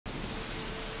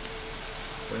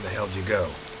Where the hell did you go?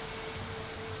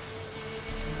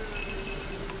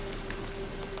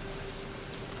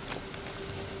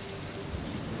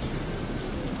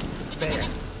 Bear!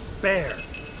 Bear!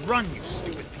 Run, you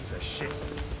stupid piece of shit!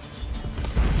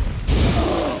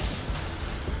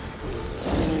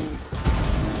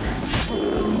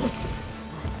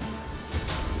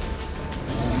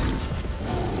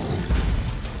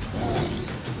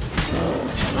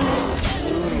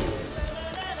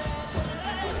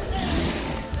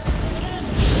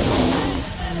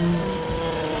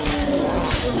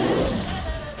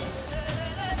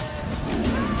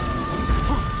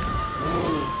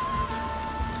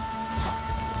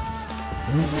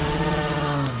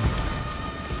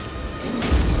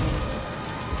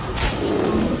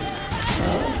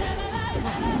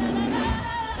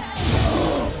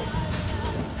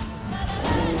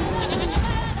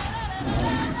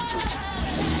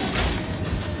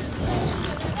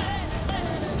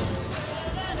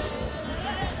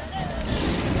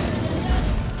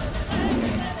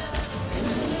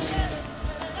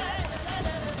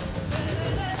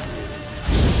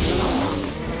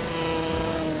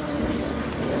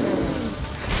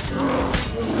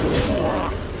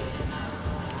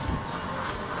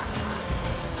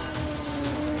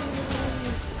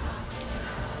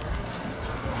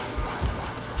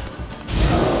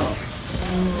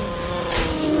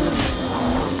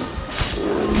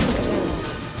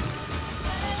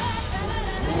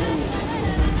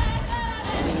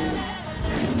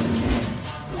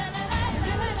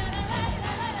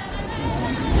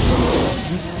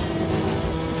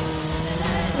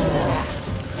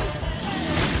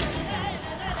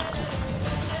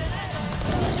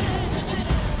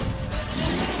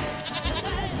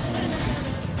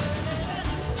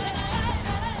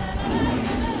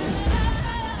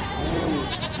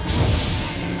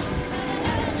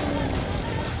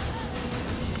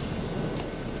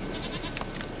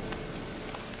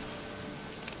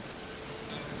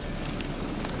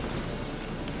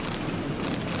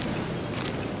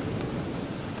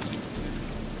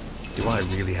 Do I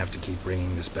really have to keep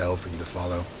ringing this bell for you to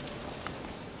follow?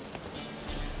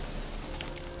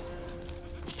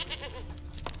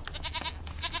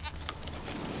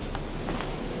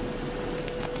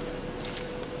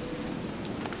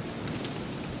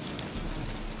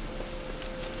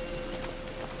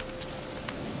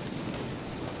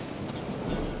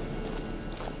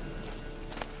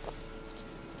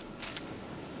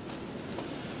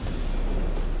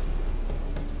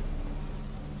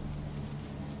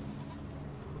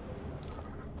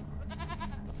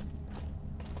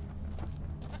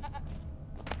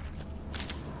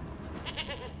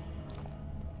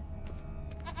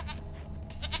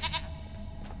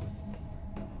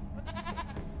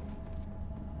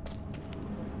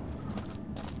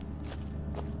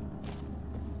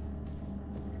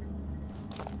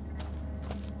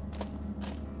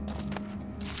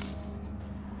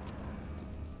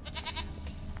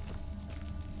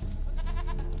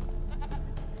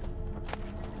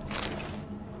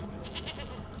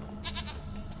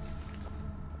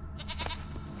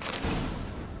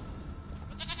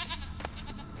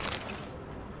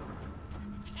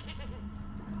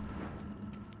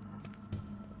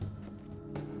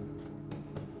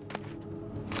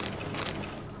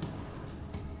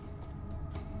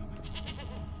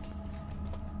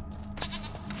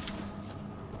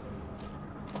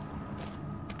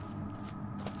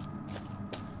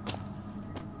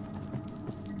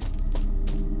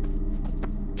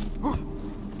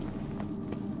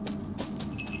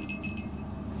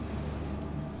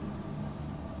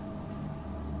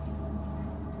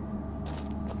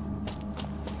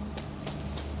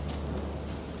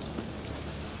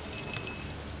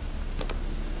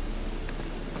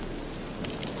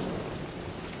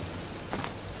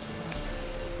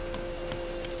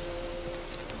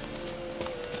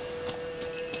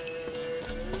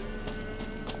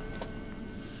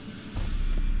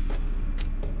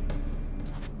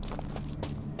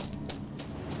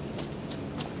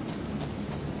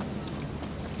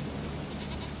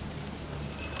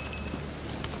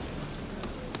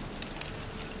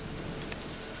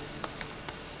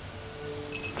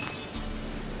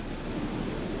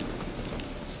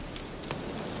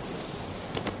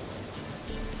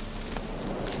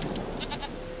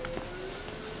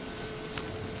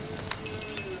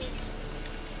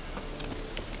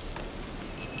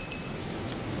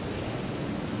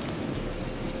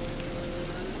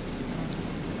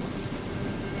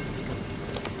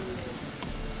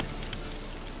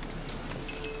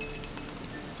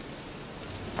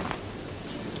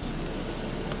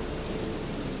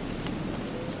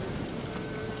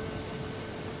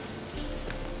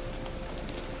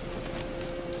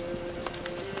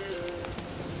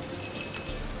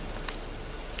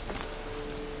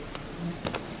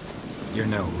 You're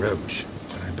no roach,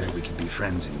 but I bet we could be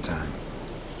friends in time.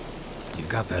 You've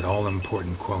got that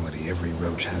all-important quality every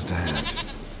roach has to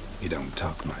have. You don't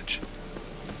talk much.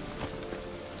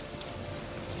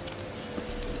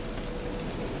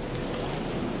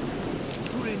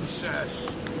 Princess,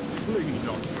 flee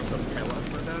not from the pillar,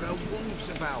 for there are wolves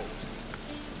about.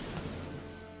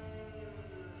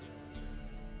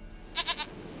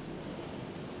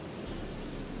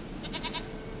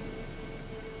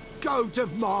 Goat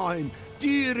of mine,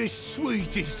 dearest,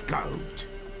 sweetest goat.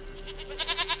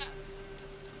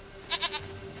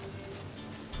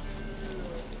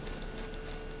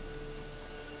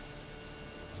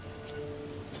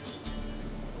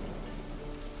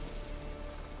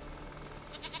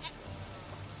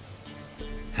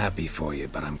 Happy for you,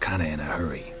 but I'm kinda in a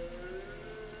hurry.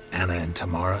 Anna and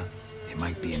Tamara, they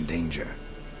might be in danger.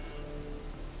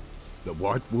 The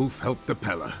White Wolf helped the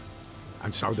Peller,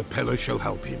 and so the Peller shall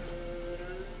help him.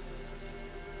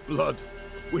 Blood.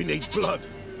 We need blood.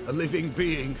 A living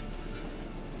being.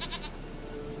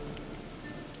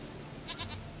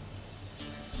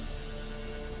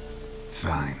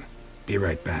 Fine. Be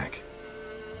right back.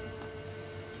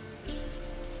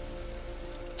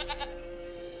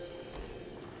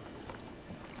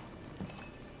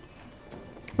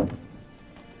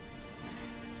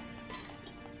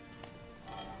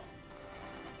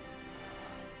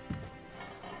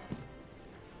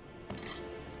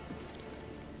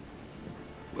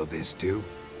 Will this do?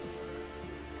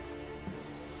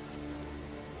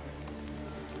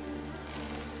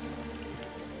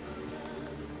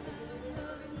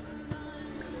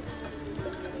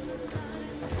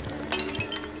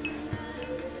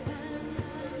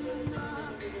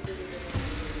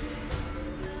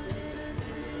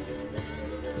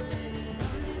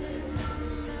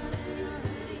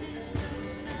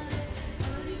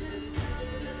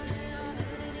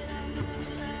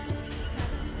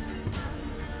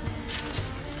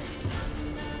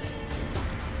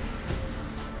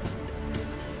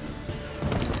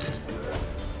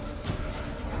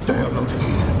 They are not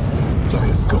here. They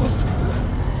have gone.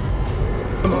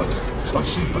 Blood. I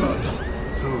see blood.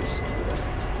 Whose?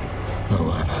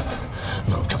 No Anna.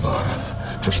 No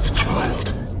Tamara. Just the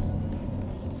child.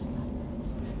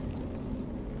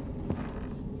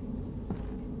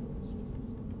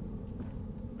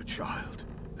 A child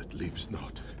that lives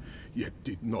not, yet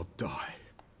did not die.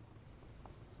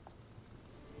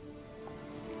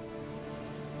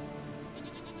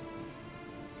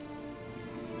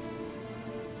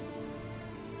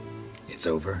 It's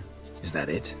over? Is that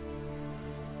it?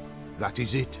 That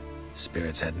is it.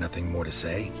 Spirits had nothing more to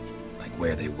say? Like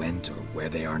where they went or where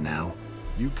they are now?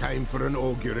 You came for an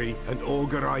augury, and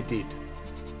augur I did.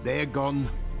 They're gone,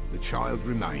 the child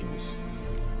remains.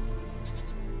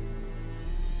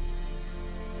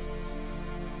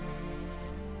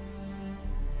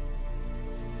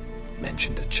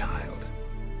 Mentioned a child.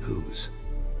 Whose?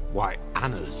 Why,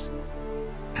 Anna's.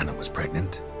 Anna was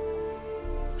pregnant?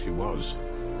 She was.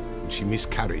 And she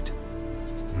miscarried.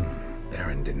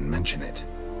 Baron didn't mention it.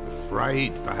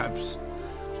 Afraid, perhaps.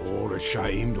 Or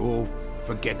ashamed, or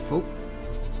forgetful.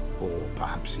 Or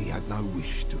perhaps he had no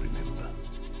wish to remember.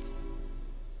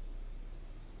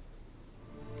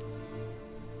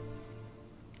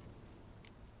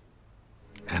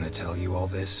 Anna tell you all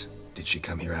this? Did she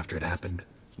come here after it happened?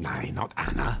 Nay, not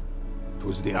Anna.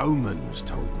 'Twas the omens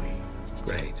told me.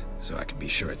 Great, so I can be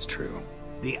sure it's true.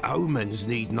 The omens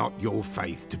need not your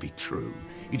faith to be true.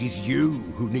 It is you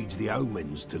who needs the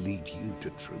omens to lead you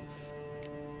to truth.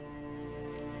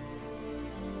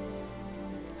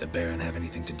 The Baron have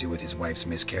anything to do with his wife's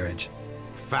miscarriage?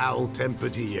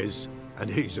 Foul-tempered he is, and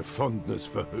he's a fondness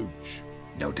for hooch.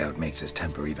 No doubt makes his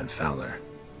temper even fouler.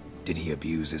 Did he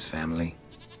abuse his family?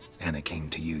 Anna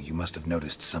came to you, you must have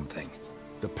noticed something.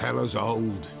 The Peller's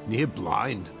old, near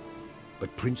blind,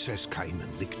 but Princess came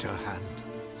and licked her hand.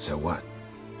 So what?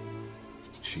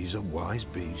 She's a wise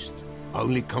beast.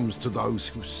 Only comes to those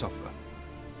who suffer.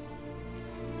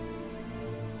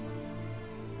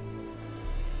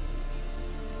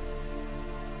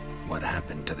 What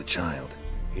happened to the child?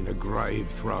 In a grave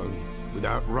thrown,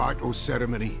 without rite or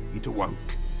ceremony, it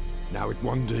awoke. Now it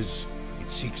wanders,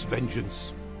 it seeks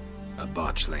vengeance. A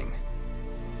botchling.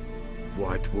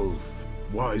 White Wolf,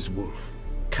 Wise Wolf,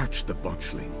 catch the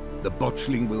botchling. The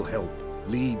botchling will help,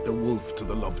 lead the wolf to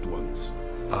the loved ones.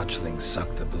 Botchlings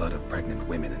suck the blood of pregnant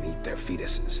women and eat their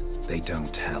fetuses. They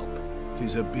don't help.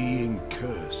 'Tis a being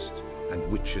cursed, and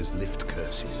witches lift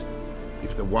curses.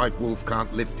 If the White Wolf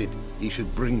can't lift it, he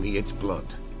should bring me its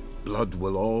blood. Blood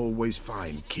will always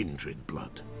find kindred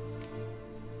blood.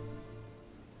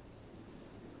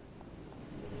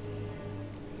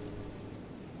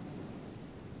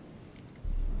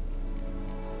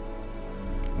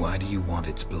 Why do you want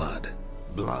its blood?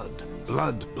 Blood,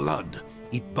 blood, blood.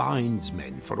 It binds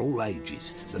men for all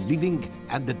ages, the living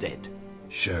and the dead.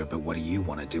 Sure, but what do you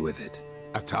want to do with it?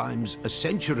 At times, a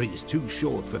century is too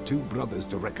short for two brothers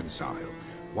to reconcile.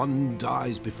 One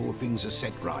dies before things are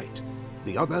set right.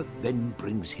 The other then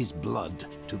brings his blood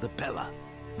to the Peller.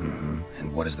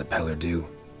 And what does the Peller do?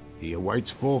 He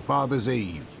awaits Forefathers'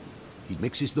 Eve. He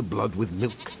mixes the blood with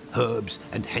milk, herbs,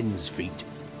 and hen's feet.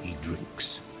 He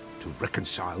drinks to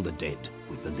reconcile the dead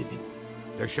with the living.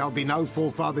 There shall be no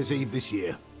Forefathers' Eve this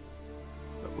year,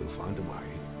 but we'll find a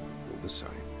way all the same.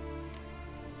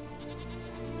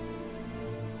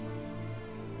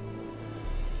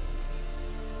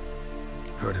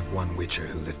 Heard of one Witcher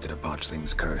who lifted a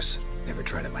botchling's curse. Never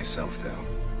tried it myself, though.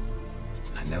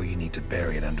 I know you need to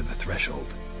bury it under the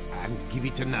threshold. And give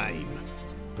it a name.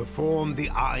 Perform the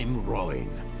Aim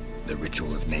Roin. The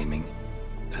ritual of naming?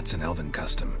 That's an elven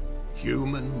custom.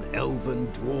 Human, elven,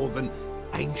 dwarven,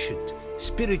 ancient.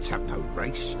 Spirits have no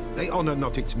race. They honor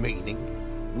not its meaning.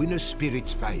 Win a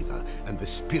spirit's favor, and the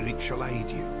spirit shall aid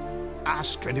you.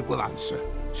 Ask, and it will answer.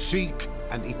 Seek,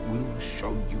 and it will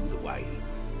show you the way.